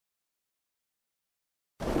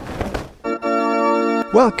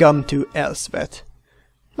Welcome to Elsvet.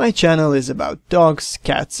 My channel is about dogs,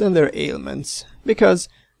 cats and their ailments, because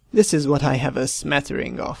this is what I have a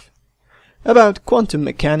smattering of. About quantum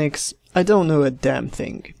mechanics, I don't know a damn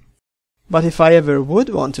thing. But if I ever would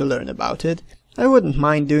want to learn about it, I wouldn't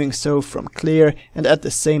mind doing so from clear and at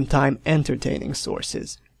the same time entertaining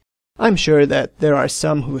sources. I'm sure that there are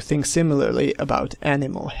some who think similarly about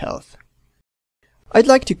animal health. I'd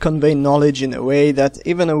like to convey knowledge in a way that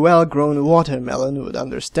even a well-grown watermelon would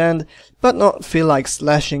understand, but not feel like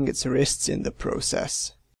slashing its wrists in the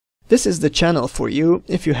process. This is the channel for you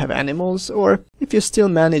if you have animals, or if you still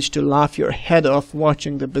manage to laugh your head off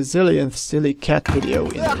watching the bazillionth silly cat video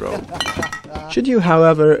in a row. Should you,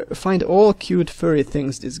 however, find all cute furry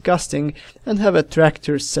things disgusting and have a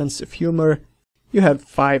tractor's sense of humor, you have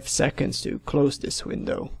 5 seconds to close this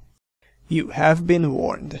window. You have been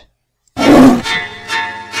warned.